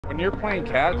When you're playing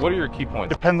catch, what are your key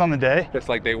points? Depends on the day. Just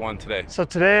like day one today. So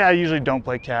today I usually don't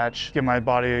play catch, give my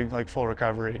body like full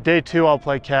recovery. Day two I'll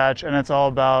play catch, and it's all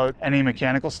about any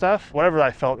mechanical stuff, whatever I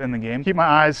felt in the game. Keep my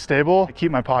eyes stable,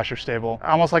 keep my posture stable.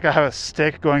 Almost like I have a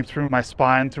stick going through my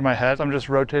spine, through my head. So I'm just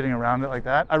rotating around it like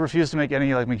that. I refuse to make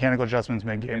any like mechanical adjustments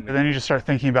mid-game. And then you just start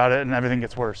thinking about it and everything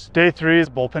gets worse. Day three is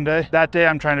bullpen day. That day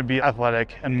I'm trying to be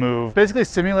athletic and move. Basically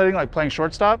simulating like playing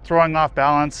shortstop, throwing off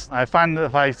balance. I find that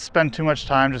if I spend too much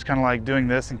time just kind of like doing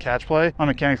this and catch play, my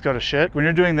mechanics go to shit. When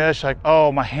you're doing this, you're like,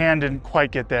 oh, my hand didn't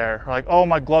quite get there. Or like, oh,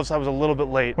 my glove side was a little bit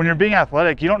late. When you're being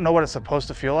athletic, you don't know what it's supposed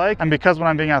to feel like. And because when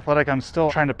I'm being athletic, I'm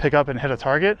still trying to pick up and hit a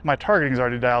target, my targeting's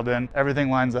already dialed in. Everything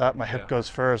lines up, my hip goes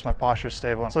first, my posture's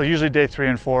stable. So usually day 3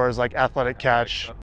 and 4 is like athletic catch.